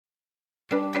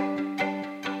Hi,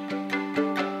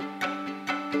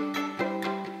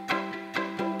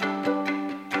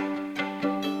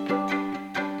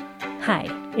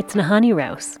 it's Nahani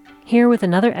Rouse, here with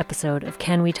another episode of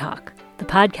Can We Talk, the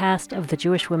podcast of the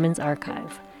Jewish Women's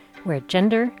Archive, where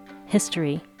gender,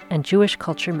 history, and Jewish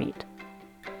culture meet.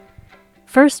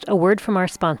 First, a word from our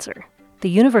sponsor, the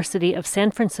University of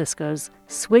San Francisco's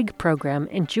SWIG program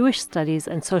in Jewish Studies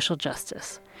and Social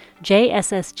Justice.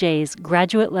 JSSJ's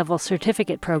graduate-level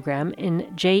certificate program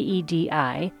in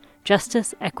JEDI,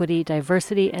 Justice, Equity,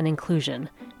 Diversity, and Inclusion,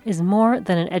 is more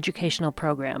than an educational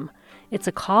program. It's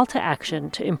a call to action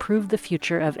to improve the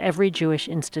future of every Jewish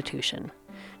institution.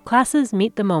 Classes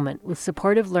meet the moment with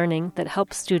supportive learning that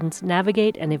helps students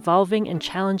navigate an evolving and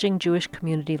challenging Jewish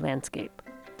community landscape.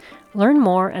 Learn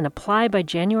more and apply by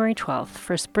January 12th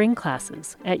for spring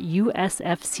classes at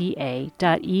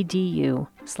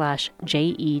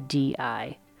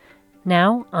usfca.edu/JEDI.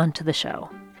 Now, on to the show.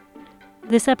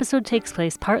 This episode takes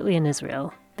place partly in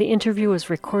Israel. The interview was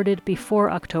recorded before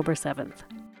October 7th.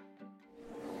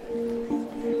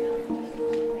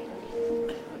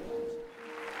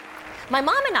 My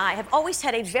mom and I have always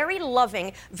had a very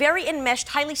loving, very enmeshed,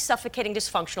 highly suffocating,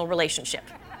 dysfunctional relationship.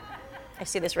 I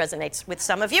see this resonates with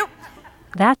some of you.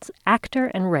 That's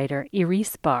actor and writer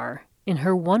Iris Bahr in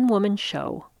her one-woman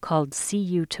show called See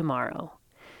You Tomorrow.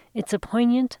 It's a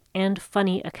poignant and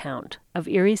funny account of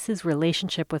Iris's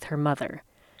relationship with her mother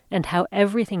and how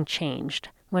everything changed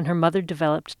when her mother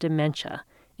developed dementia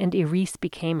and Iris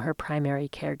became her primary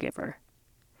caregiver.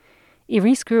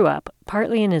 Iris grew up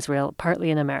partly in Israel,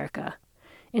 partly in America.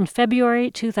 In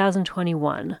February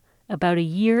 2021, about a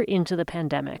year into the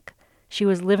pandemic, she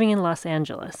was living in Los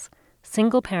Angeles,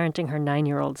 single-parenting her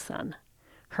 9-year-old son.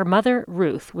 Her mother,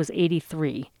 Ruth, was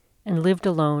 83 and lived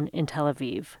alone in Tel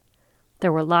Aviv.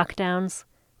 There were lockdowns,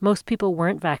 most people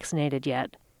weren't vaccinated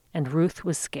yet, and Ruth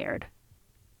was scared.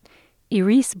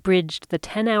 Iris bridged the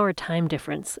 10-hour time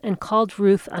difference and called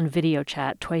Ruth on video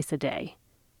chat twice a day.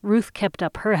 Ruth kept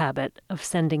up her habit of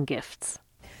sending gifts.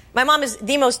 My mom is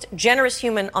the most generous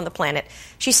human on the planet.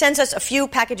 She sends us a few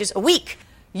packages a week,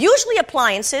 usually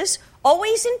appliances,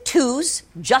 always in twos,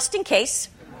 just in case.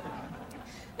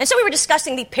 And so we were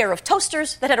discussing the pair of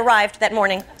toasters that had arrived that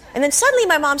morning. And then suddenly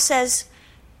my mom says,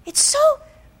 "It's so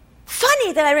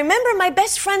funny that I remember my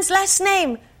best friend's last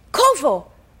name, Kovo.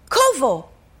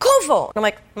 And I'm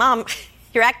like, "Mom,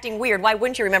 you're acting weird. Why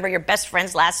wouldn't you remember your best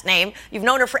friend's last name? You've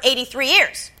known her for 83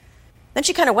 years. Then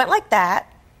she kind of went like that,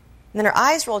 and then her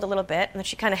eyes rolled a little bit, and then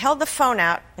she kind of held the phone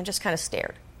out and just kind of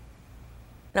stared.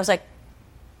 And I was like,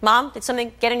 "Mom, did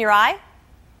something get in your eye?"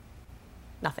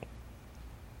 Nothing.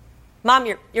 "Mom,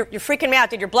 you're freaking me out.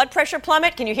 Did your blood pressure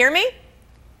plummet? Can you hear me?"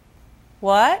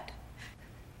 What?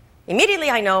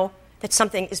 Immediately I know that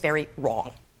something is very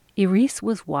wrong. Iris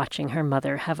was watching her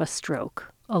mother have a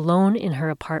stroke, alone in her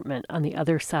apartment on the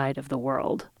other side of the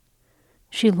world.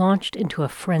 She launched into a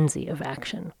frenzy of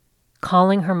action,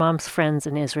 calling her mom's friends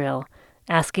in Israel,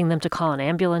 asking them to call an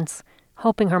ambulance,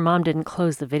 hoping her mom didn't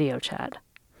close the video chat.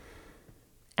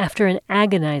 After an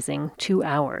agonizing 2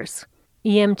 hours,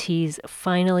 EMTs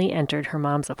finally entered her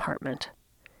mom's apartment.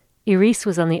 Iris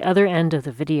was on the other end of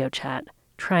the video chat,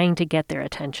 trying to get their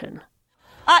attention.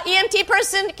 EMT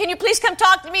person, can you please come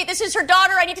talk to me? This is her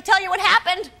daughter. I need to tell you what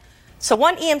happened." So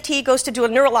one EMT goes to do a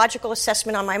neurological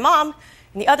assessment on my mom,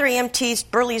 and the other EMT's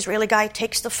burly Israeli guy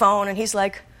takes the phone, and he's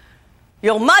like,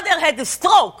 "Your mother had a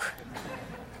stroke."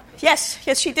 Yes,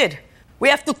 she did. "We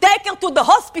have to take her to the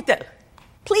hospital.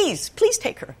 Please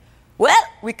take her." "Well,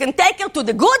 we can take her to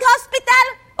the good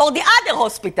hospital or the other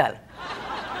hospital."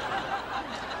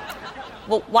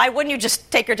 "Well, why wouldn't you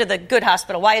just take her to the good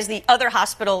hospital? Why is the other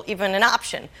hospital even an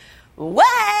option?"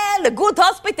 "Well, the good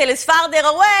hospital is farther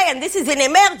away, and this is an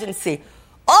emergency.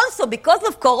 Also, because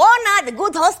of Corona, the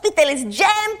good hospital is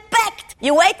jam-packed.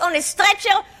 You wait on a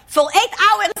stretcher for 8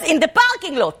 hours in the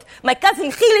parking lot. My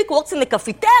cousin Chilik works in the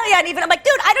cafeteria, and even I'm like,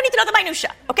 dude, I don't need to know the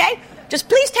minutia, okay? Just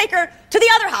please take her to the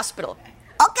other hospital."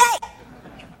 "Okay."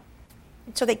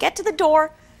 And so they get to the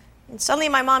door, and suddenly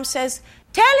my mom says,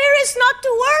 "Tell Iris not to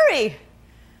worry."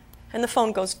 And the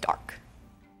phone goes dark.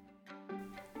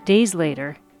 Days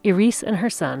later, Iris and her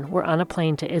son were on a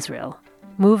plane to Israel,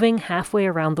 moving halfway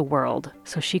around the world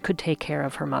so she could take care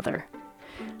of her mother.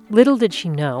 Little did she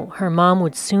know her mom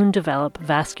would soon develop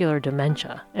vascular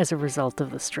dementia as a result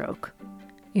of the stroke.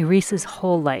 Iris's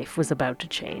whole life was about to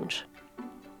change.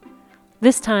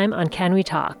 This time on Can We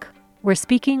Talk, we're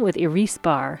speaking with Iris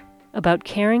Bahr about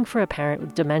caring for a parent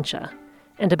with dementia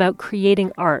and about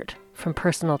creating art from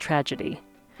personal tragedy.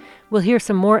 We'll hear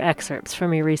some more excerpts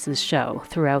from Iris's show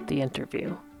throughout the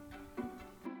interview.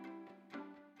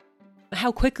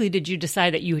 How quickly did you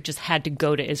decide that you just had to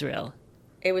go to Israel?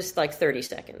 It was like 30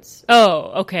 seconds.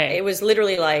 Oh, okay. It was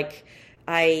literally like,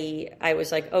 I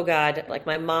was like, oh God, like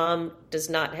my mom does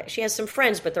not, she has some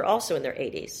friends, but they're also in their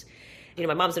 80s. You know,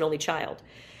 my mom's an only child.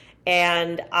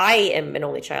 And I am an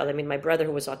only child. I mean, my brother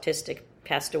who was autistic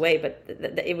passed away, but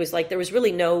it was like there was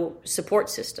really no support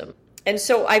system. And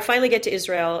so I finally get to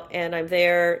Israel, and I'm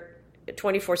there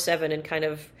 24/7 and kind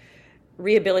of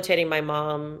rehabilitating my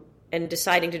mom and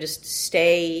deciding to just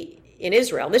stay in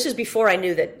Israel. And this is before I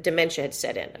knew that dementia had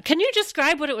set in. Can you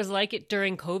describe what it was like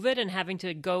during COVID and having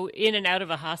to go in and out of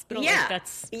a hospital? Yeah. Like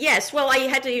Yes. Well, I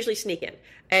had to usually sneak in.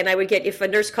 And I would get, if a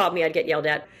nurse called me, I'd get yelled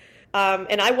at.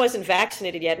 And I wasn't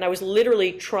vaccinated yet. And I was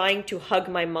literally trying to hug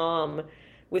my mom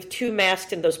with 2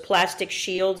 masks and those plastic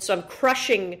shields. So I'm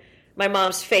crushing my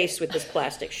mom's face with this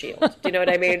plastic shield. Do you know what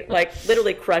I mean? Like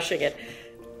literally crushing it.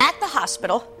 At the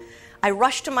hospital, I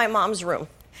rush to my mom's room.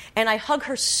 And I hug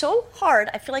her so hard,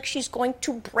 I feel like she's going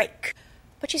to break.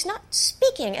 But she's not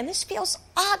speaking, and this feels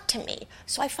odd to me.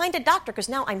 So I find a doctor, because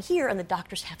now I'm here, and the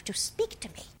doctors have to speak to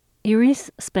me. Iris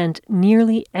spent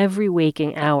nearly every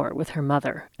waking hour with her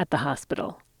mother at the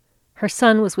hospital. Her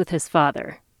son was with his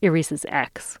father, Iris's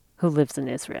ex, who lives in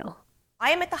Israel. I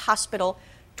am at the hospital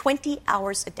 20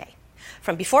 hours a day.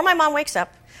 From before my mom wakes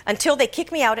up until they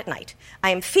kick me out at night. I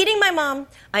am feeding my mom,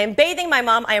 I am bathing my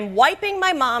mom, I am wiping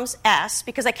my mom's ass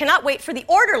because I cannot wait for the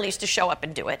orderlies to show up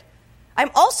and do it.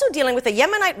 I'm also dealing with a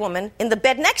Yemenite woman in the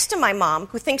bed next to my mom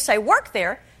who thinks I work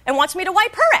there and wants me to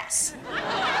wipe her ass.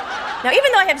 Now,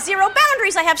 even though I have 0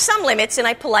 boundaries, I have some limits, and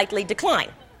I politely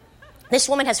decline. This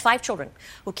woman has 5 children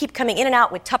who keep coming in and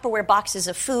out with Tupperware boxes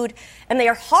of food, and they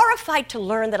are horrified to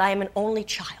learn that I am an only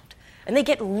child. And they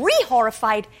get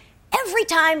re-horrified every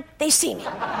time they see me.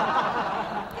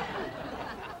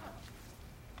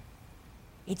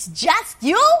 It's just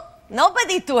you?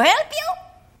 Nobody to help you?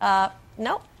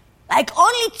 No. Like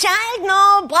only child,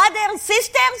 no brothers,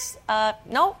 sisters?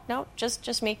 No,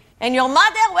 just me. And your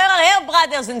mother, where are her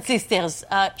brothers and sisters?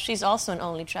 She's also an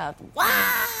only child.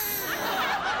 Wow!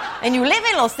 And you live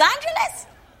in Los Angeles?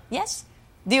 Yes.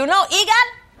 Do you know Igal?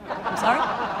 I'm sorry?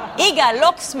 Igal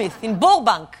Locksmith in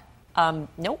Burbank?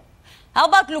 No. How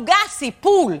about Lugassi,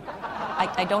 pool?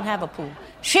 I don't have a pool.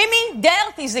 Shimmy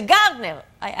Dirt is a gardener.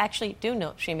 I actually do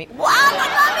know Shimmy. Wow,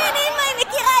 אני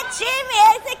מכירה את שימי,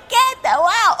 איזה קטע,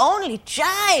 wow, only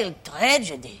child,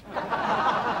 tragedy.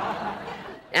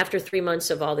 After 3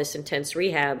 months of all this intense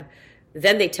rehab,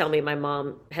 then they tell me my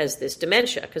mom has this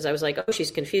dementia, because I was like, oh, she's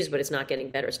confused, but it's not getting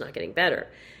better.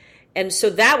 And so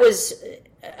that was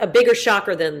a bigger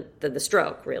shocker than the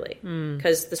stroke, really.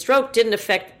 Because the stroke didn't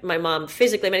affect my mom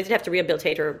physically. I mean, I did have to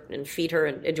rehabilitate her and feed her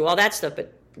and do all that stuff,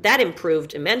 but that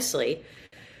improved immensely.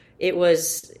 It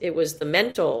was the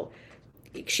mental.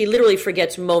 She literally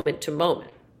forgets moment to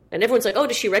moment. And everyone's like, oh,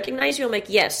 does she recognize you? I'm like,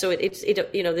 yes. So it's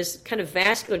this kind of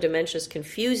vascular dementia is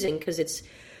confusing because it's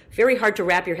very hard to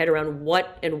wrap your head around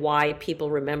what and why people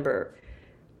remember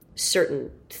certain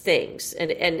things.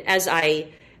 And as I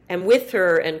am with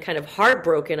her and kind of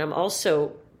heartbroken, I'm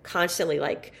also constantly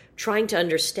like trying to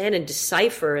understand and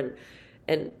decipher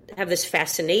and have this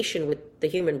fascination with the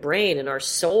human brain and our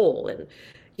soul and,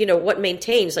 what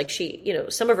maintains, like she,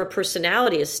 some of her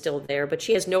personality is still there, but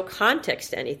she has no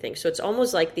context to anything. So it's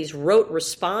almost like these rote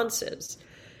responses.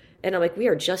 And I'm like, we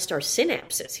are just our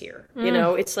synapses here.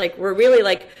 It's like, we're really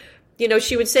like,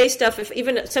 she would say stuff,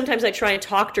 even sometimes I try and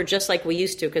talk to her just like we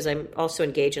used to, because I'm also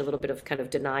engaged in a little bit of kind of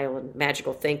denial and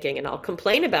magical thinking, and I'll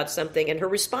complain about something, and her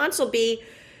response will be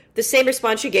the same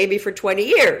response she gave me for 20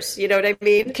 years. You know what I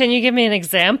mean? Can you give me an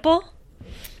example?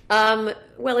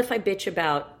 Well, if I bitch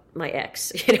about my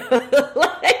ex,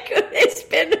 like it's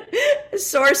been a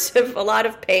source of a lot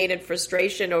of pain and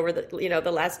frustration over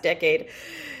the last decade.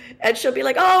 And she'll be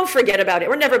like, oh, forget about it.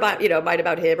 We're never mind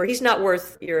about him, or he's not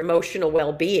worth your emotional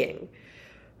well-being.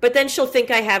 But then she'll think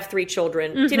I have 3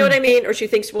 children. Mm-hmm. Do you know what I mean? Or she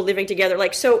thinks we're living together.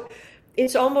 Like, so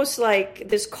it's almost like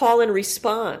this call and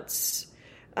response.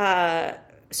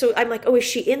 So I'm like, oh, is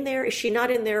she in there? Is she not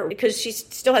in there? Because she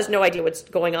still has no idea what's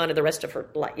going on in the rest of her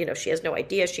life. She has no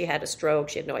idea she had a stroke.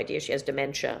 She had no idea she has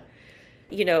dementia.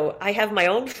 I have my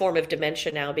own form of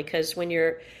dementia now, because when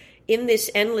you're in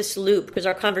this endless loop, because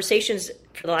our conversations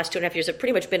for the last 2.5 years have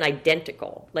pretty much been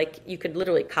identical. Like, you could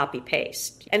literally copy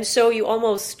paste. And so you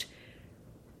almost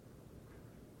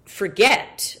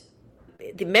forget.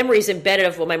 The memories embedded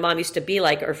of what my mom used to be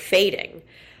like are fading.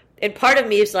 And part of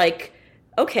me is like,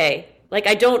 okay, like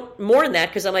I don't mourn that,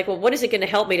 because I'm like, well, what is it going to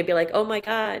help me to be like, oh my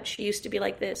God, she used to be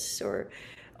like this, or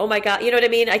oh my God, you know what I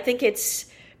mean? I think it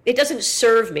doesn't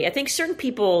serve me. I think certain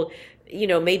people,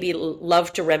 maybe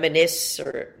love to reminisce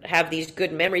or have these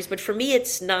good memories. But for me,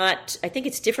 it's not, I think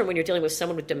it's different when you're dealing with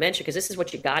someone with dementia, because this is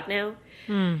what you got now.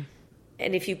 And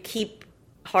if you keep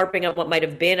harping on what might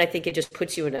have been, I think it just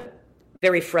puts you in a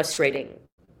very frustrating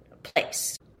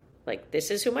place. Like,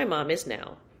 this is who my mom is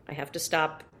now. I have to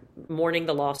stop mourning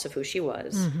the loss of who she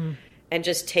was and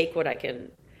just take what I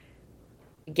can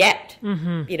get,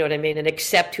 you know what I mean, and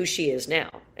accept who she is now.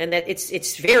 And that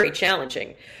it's very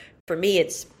challenging. For me,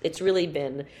 it's really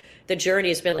been, the journey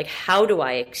has been like, how do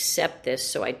I accept this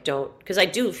so I don't, because I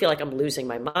do feel like I'm losing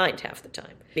my mind half the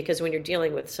time. Because when you're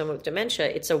dealing with someone with dementia,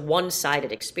 it's a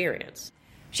one-sided experience.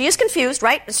 She is confused,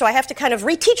 right? So I have to kind of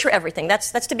reteach her everything.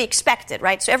 That's to be expected,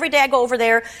 right? So every day I go over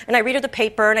there and I read her the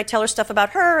paper and I tell her stuff about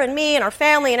her and me and our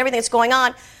family and everything that's going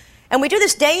on. And we do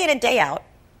this day in and day out.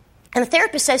 And the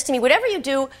therapist says to me, whatever you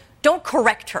do, don't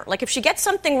correct her. Like, if she gets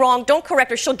something wrong, don't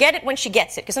correct her. She'll get it when she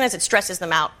gets it, because sometimes it stresses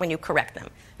them out when you correct them.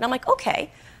 And I'm like,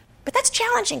 okay, but that's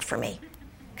challenging for me,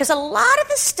 because a lot of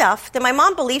the stuff that my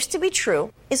mom believes to be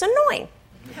true is annoying.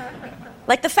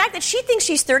 Like the fact that she thinks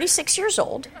she's 36 years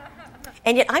old,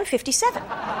 and yet I'm 57.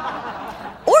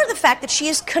 Or the fact that she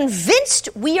is convinced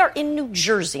we are in New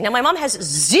Jersey. Now, my mom has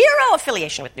zero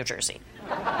affiliation with New Jersey.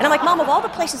 And I'm like, Mom, of all the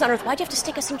places on earth, why'd you have to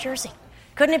stick us in Jersey?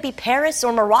 Couldn't it be Paris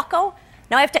or Morocco?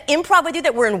 Now I have to improv with you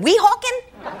that we're in Weehawken?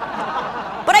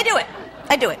 But I do it.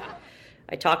 I do it.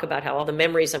 I talk about how all the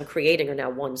memories I'm creating are now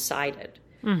one-sided.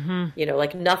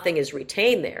 Like nothing is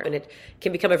retained there. And it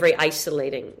can become a very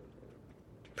isolating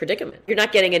predicament. You're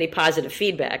not getting any positive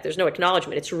feedback. There's no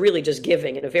acknowledgement. It's really just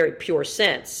giving in a very pure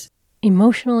sense.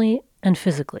 Emotionally and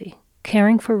physically,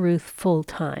 caring for Ruth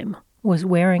full-time was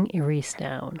wearing Iris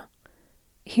down.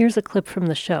 Here's a clip from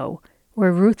the show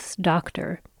where Ruth's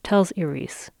doctor tells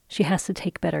Iris she has to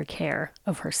take better care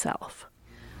of herself.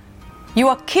 You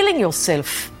are killing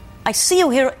yourself. I see you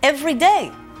here every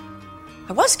day.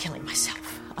 I was killing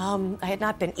myself. I had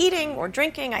not been eating or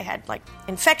drinking. I had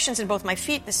infections in both my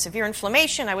feet, this severe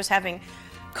inflammation. I was having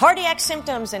cardiac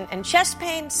symptoms and chest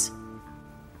pains.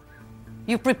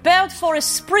 You prepared for a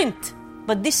sprint,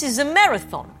 but this is a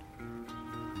marathon.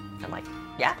 I'm like,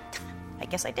 yeah, I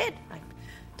guess I did. I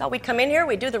thought we'd come in here,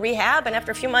 we'd do the rehab, and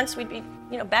after a few months we'd be,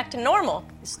 back to normal.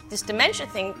 This dementia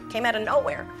thing came out of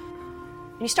nowhere.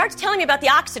 And he starts telling me about the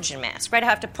oxygen mask, right? I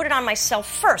have to put it on myself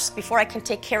first before I can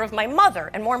take care of my mother,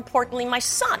 and more importantly, my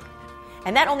son.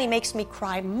 And that only makes me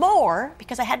cry more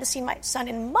because I hadn't seen my son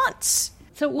in months.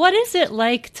 So what is it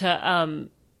like to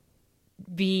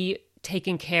be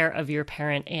taking care of your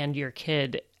parent and your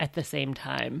kid at the same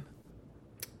time?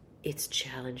 It's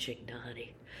challenging,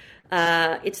 Nani.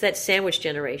 It's that sandwich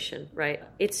generation, right?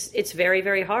 It's very,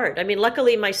 very hard. I mean,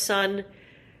 luckily my son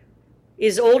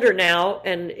is older now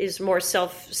and is more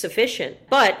self-sufficient,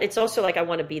 but it's also like I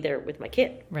want to be there with my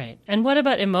kid. Right. And what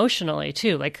about emotionally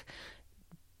too? Like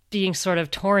being sort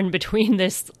of torn between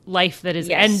this life that is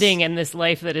ending and this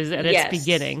life that is at its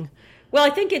beginning. Well, I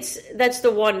think that's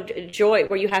the one joy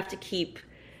where you have to keep,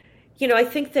 I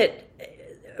think that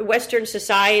Western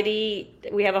society,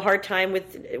 we have a hard time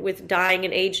with dying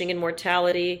and aging and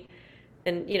mortality.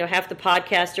 And, half the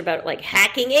podcasts are about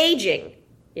hacking aging.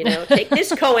 Take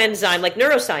this coenzyme, like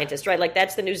neuroscientists, right? Like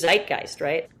that's the new zeitgeist,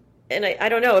 right? And I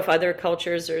don't know if other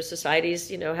cultures or societies,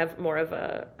 have more of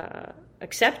a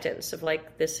acceptance of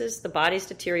this is the body's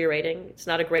deteriorating. It's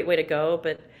not a great way to go,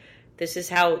 but this is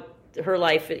how her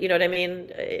life, you know what I mean?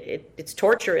 It's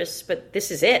torturous, but this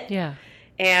is it. Yeah.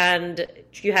 And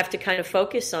you have to kind of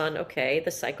focus on, the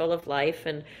cycle of life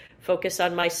and focus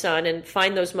on my son and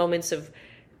find those moments of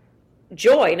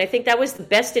joy. And I think that was the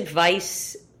best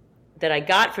advice that I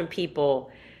got from people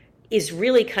is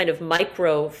really kind of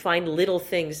find little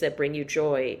things that bring you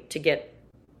joy to get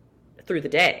through the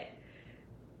day.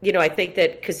 I think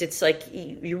that because it's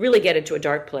you really get into a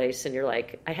dark place and you're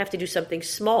like, I have to do something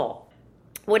small,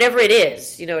 whatever it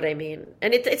is, you know what I mean?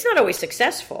 And it's not always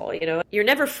successful, You're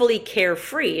never fully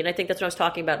carefree. And I think that's when I was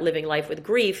talking about living life with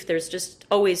grief. There's just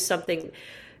always something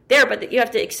there, but you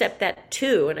have to accept that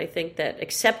too. And I think that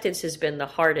acceptance has been the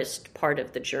hardest part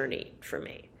of the journey for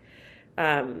me.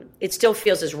 It still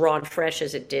feels as raw and fresh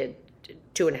as it did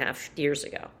 2.5 years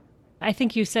ago. I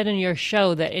think you said in your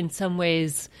show that in some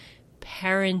ways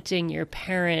parenting your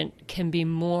parent can be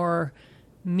more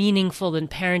meaningful than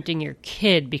parenting your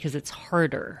kid because it's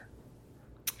harder.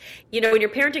 When you're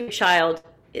parenting a child,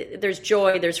 there's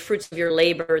joy, there's fruits of your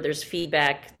labor, there's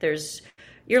feedback,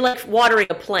 you're like watering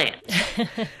a plant.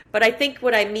 But I think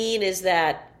what I mean is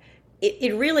that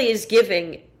it really is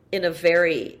giving in a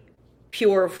very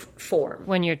pure form.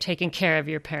 When you're taking care of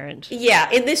your parent.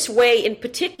 Yeah, in this way in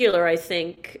particular, I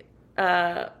think,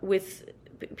 with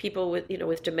people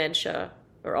with dementia,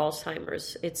 or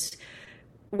Alzheimer's. It's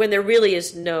when there really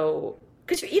is no,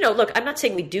 because, look, I'm not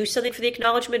saying we do something for the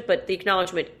acknowledgement, but the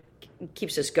acknowledgement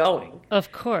keeps us going.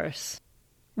 Of course.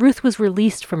 Ruth was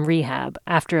released from rehab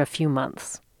after a few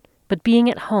months, but being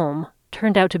at home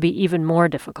turned out to be even more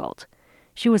difficult.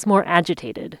 She was more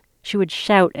agitated. She would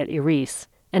shout at Iris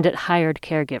and at hired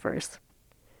caregivers.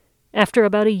 After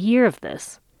about a year of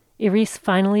this, Iris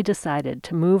finally decided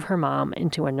to move her mom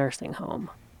into a nursing home.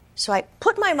 So I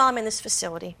put my mom in this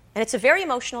facility, and it's a very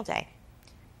emotional day.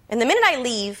 And the minute I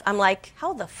leave, I'm like,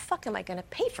 how the fuck am I going to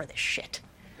pay for this shit?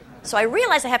 So I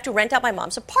realize I have to rent out my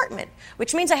mom's apartment,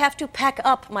 which means I have to pack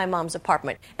up my mom's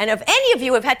apartment. And if any of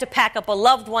you have had to pack up a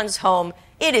loved one's home,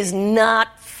 it is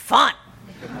not fun.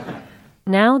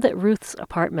 Now that Ruth's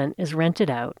apartment is rented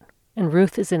out and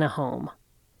Ruth is in a home,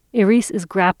 Iris is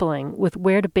grappling with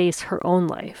where to base her own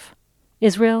life,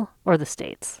 Israel or the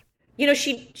States.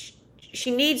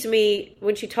 She needs me.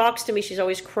 When she talks to me, she's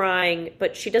always crying,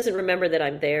 but she doesn't remember that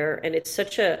I'm there. And it's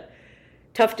such a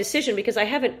tough decision because I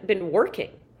haven't been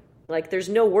working. Like, there's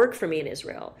no work for me in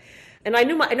Israel. And I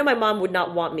know my mom would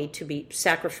not want me to be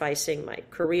sacrificing my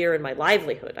career and my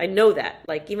livelihood. I know that.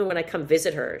 Like, even when I come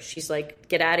visit her, she's like,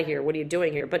 get out of here. What are you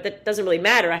doing here? But that doesn't really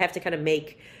matter. I have to kind of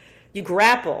you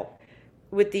grapple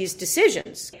with these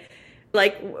decisions.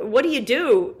 Like, what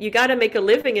do? You got to make a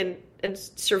living and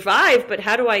survive, but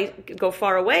how do I go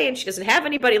far away? And she doesn't have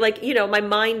anybody. Like, my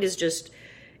mind is just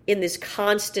in this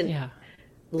constant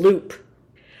loop.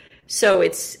 So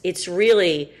it's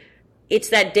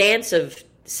that dance of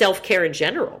self-care in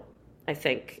general, I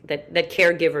think, that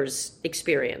caregivers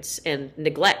experience and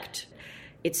neglect.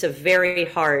 It's a very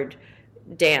hard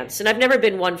dance. And I've never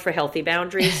been one for healthy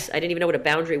boundaries. I didn't even know what a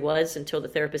boundary was until the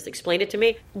therapist explained it to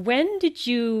me. When did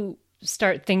you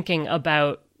start thinking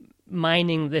about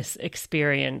mining this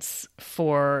experience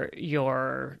for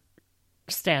your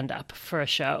stand-up for a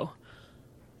show?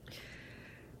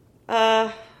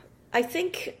 I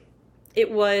think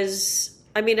it was,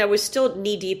 I was still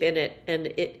knee-deep in it,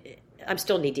 and I'm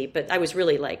still knee-deep, but I was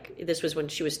really this was when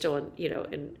she was still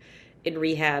in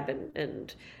rehab,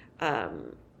 and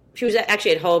she was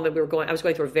actually at home, and I was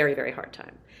going through a very, very hard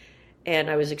time. And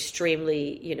I was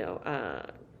extremely,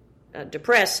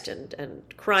 depressed and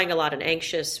crying a lot and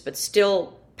anxious, but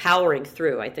still powering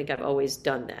through. I think I've always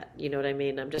done that. You know what I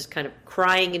mean? I'm just kind of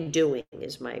crying and doing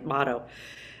is my motto.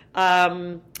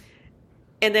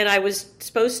 And then I was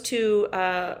supposed to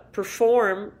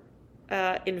perform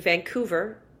in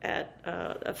Vancouver at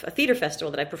a theater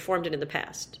festival that I performed in the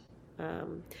past.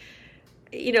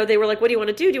 They were like, what do you want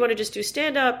to do? Do you want to just do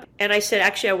stand-up? And I said,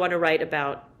 actually, I want to write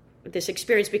about this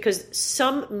experience because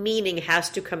some meaning has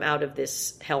to come out of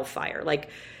this hellfire.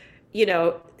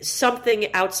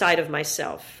 Something outside of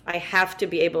myself. I have to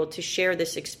be able to share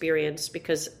this experience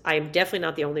because I'm definitely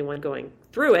not the only one going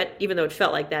through it, even though it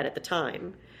felt like that at the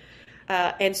time.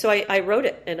 And so I wrote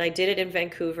it, and I did it in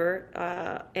Vancouver,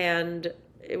 and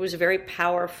it was a very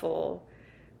powerful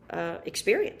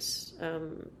experience.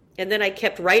 And then I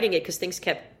kept writing it because things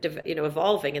kept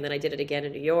evolving, and then I did it again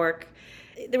in New York.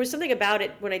 There was something about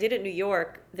it when I did it in New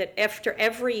York that after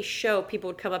every show, people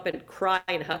would come up and cry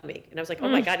and hug me. And I was like, oh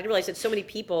my God, I didn't realize that so many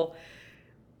people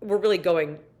were really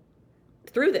going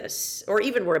through this, or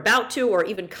even were about to, or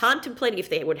even contemplating if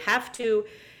they would have to.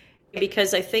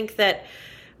 Because I think that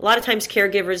a lot of times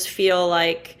caregivers feel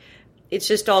like it's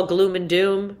just all gloom and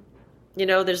doom.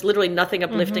 There's literally nothing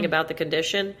uplifting about the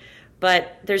condition.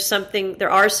 But there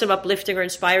are some uplifting or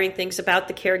inspiring things about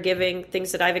the caregiving,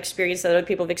 things that I've experienced, that other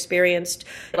people have experienced.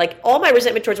 Like, all my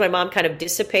resentment towards my mom kind of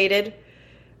dissipated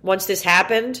once this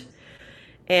happened.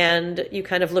 And you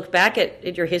kind of look back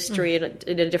at your history in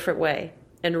a different way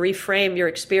and reframe your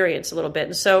experience a little bit.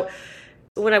 And so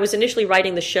when I was initially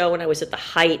writing the show, when I was at the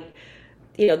height,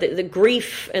 the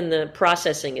grief and the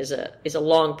processing is a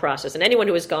long process. And anyone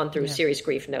who has gone through serious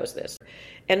grief knows this.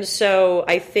 And so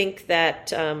I think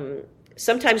that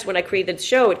sometimes when I created the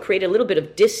show, it created a little bit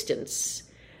of distance.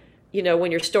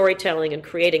 When you're storytelling and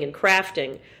creating and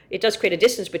crafting, it does create a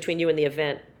distance between you and the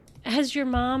event. Has your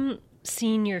mom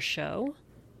seen your show?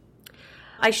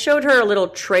 I showed her a little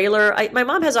trailer. My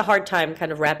mom has a hard time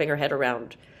kind of wrapping her head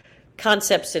around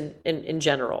concepts in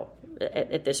general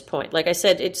at this point. Like I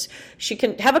said, she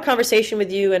can have a conversation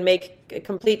with you and make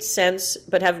complete sense,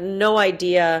 but have no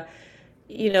idea,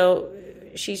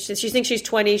 she thinks she's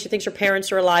 20. She thinks her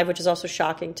parents are alive, which is also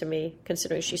shocking to me,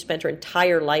 considering she spent her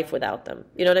entire life without them.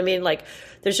 You know what I mean? Like,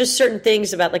 there's just certain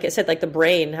things about, like I said, like the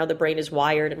brain, how the brain is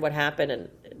wired and what happened and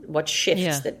what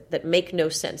shifts that make no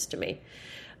sense to me.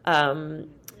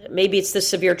 Maybe it's the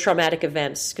severe traumatic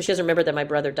events, because she doesn't remember that my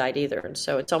brother died either. And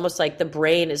so it's almost like the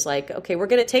brain is like, okay, we're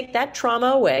going to take that trauma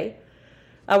away.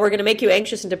 we're going to make you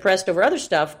anxious and depressed over other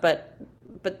stuff, but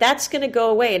that's going to go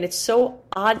away. And it's so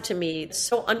odd to me. It's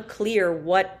so unclear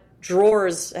what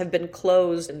drawers have been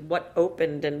closed and what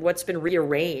opened and what's been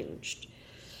rearranged.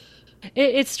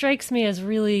 It strikes me as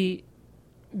really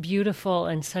beautiful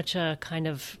and such a kind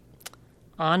of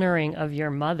honoring of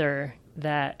your mother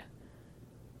that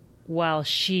while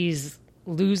she's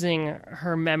losing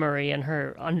her memory and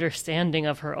her understanding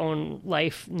of her own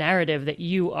life narrative, that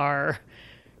you are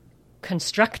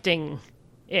constructing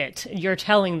it. You're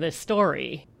telling this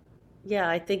story. Yeah,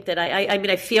 I think that I mean,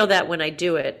 I feel that when I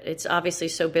do it. It's obviously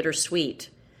so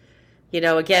bittersweet.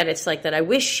 Again, it's like that I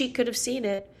wish she could have seen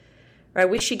it, or I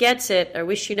wish she gets it, or I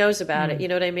wish she knows about it. You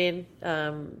know what I mean?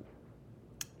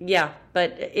 Yeah,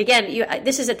 but again,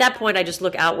 this is at that point I just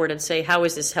look outward and say, how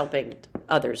is this helping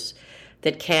others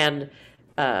that can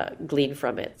glean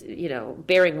from it?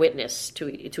 Bearing witness to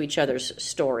each other's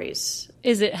stories.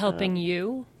 Is it helping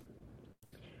you?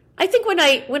 I think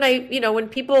when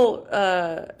people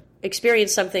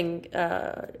experience something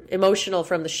emotional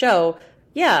from the show,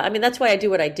 yeah, I mean, that's why I do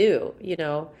what I do.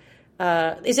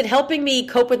 Is it helping me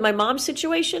cope with my mom's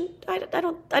situation? I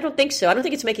don't think so. I don't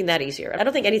think it's making that easier. I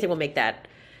don't think anything will make that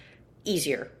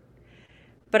easier.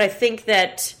 But I think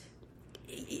that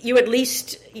you at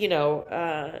least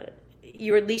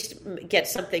get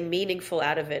something meaningful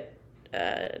out of it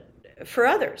for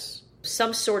others.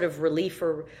 Some sort of relief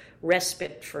or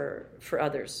respite for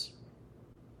others.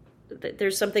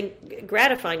 There's something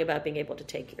gratifying about being able to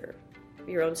take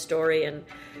your own story and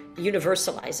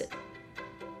universalize it.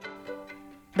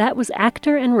 That was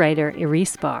actor and writer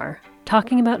Iris Bahr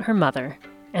talking about her mother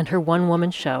and her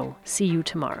one-woman show, See You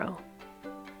Tomorrow.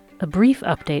 A brief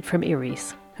update from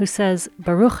Iris, who says,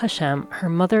 Baruch Hashem, her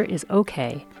mother is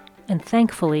okay and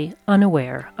thankfully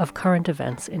unaware of current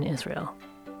events in Israel.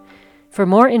 For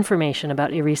more information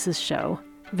about Iris's show,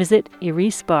 visit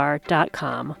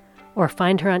irisbahr.com or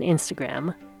find her on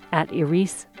Instagram at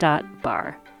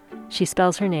iris.bahr. She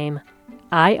spells her name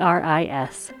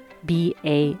IrisBahr.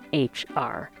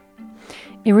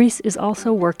 Iris is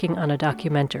also working on a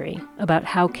documentary about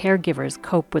how caregivers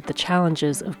cope with the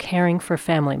challenges of caring for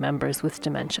family members with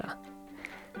dementia.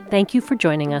 Thank you for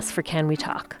joining us for Can We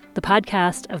Talk, the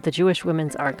podcast of the Jewish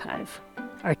Women's Archive.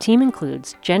 Our team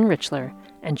includes Jen Richler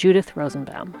and Judith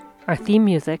Rosenbaum. Our theme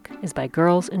music is by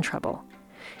Girls in Trouble.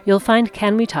 You'll find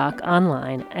Can We Talk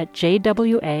online at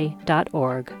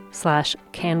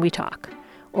jwa.org/canwetalk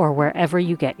or wherever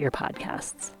you get your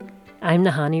podcasts. I'm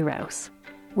Nahani Rouse,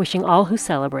 wishing all who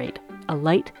celebrate a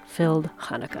light-filled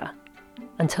Hanukkah.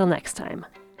 Until next time.